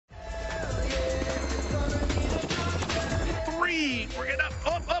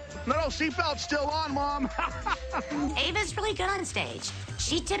seatbelt's still on, Mom. Ava's really good on stage.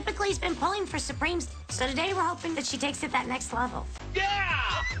 She typically has been pulling for Supremes, so today we're hoping that she takes it that next level.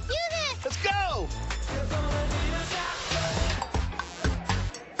 Yeah! Do this! Let's go!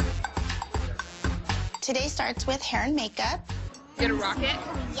 Today starts with hair and makeup. You gonna rock it?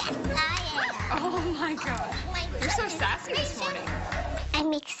 Yes, I am. Oh my God. You're so sassy this morning.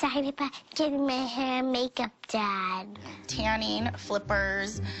 I'm excited about getting my hair and makeup done. Tanning,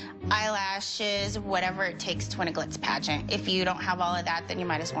 flippers, eyelashes, whatever it takes to win a glitz pageant. If you don't have all of that, then you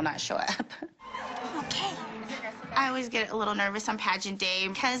might as well not show up. Okay. I always get a little nervous on pageant day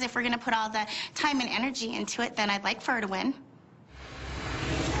because if we're gonna put all the time and energy into it, then I'd like for her to win.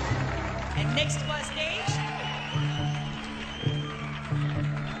 And next to our stage,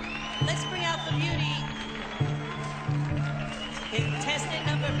 let's bring out the beauty. Contestant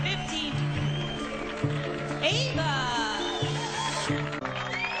number 15, Ava.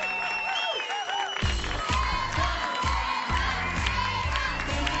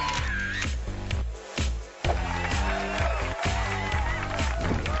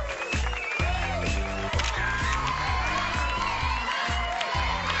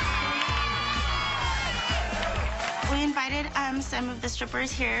 We invited some of the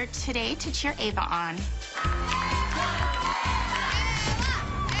strippers here today to cheer Ava on.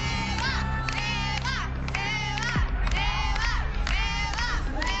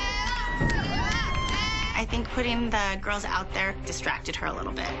 I think putting the girls out there distracted her a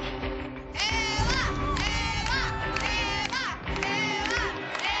little bit.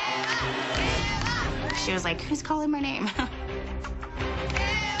 She was like, who's calling my name?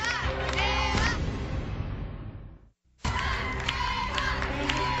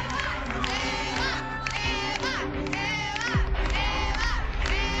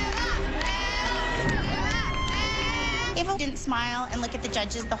 Ava didn't smile and look at the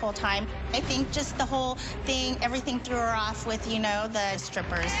judges the whole time. I think just the whole thing, everything threw her off with, you know, the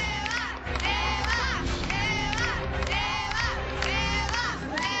strippers.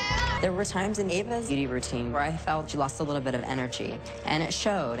 There were times in Ava's beauty routine where I felt she lost a little bit of energy, and it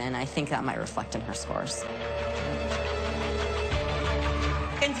showed, and I think that might reflect in her scores.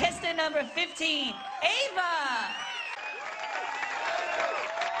 Contestant number 15, Ava.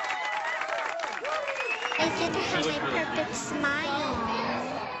 I didn't have my perfect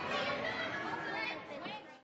smile.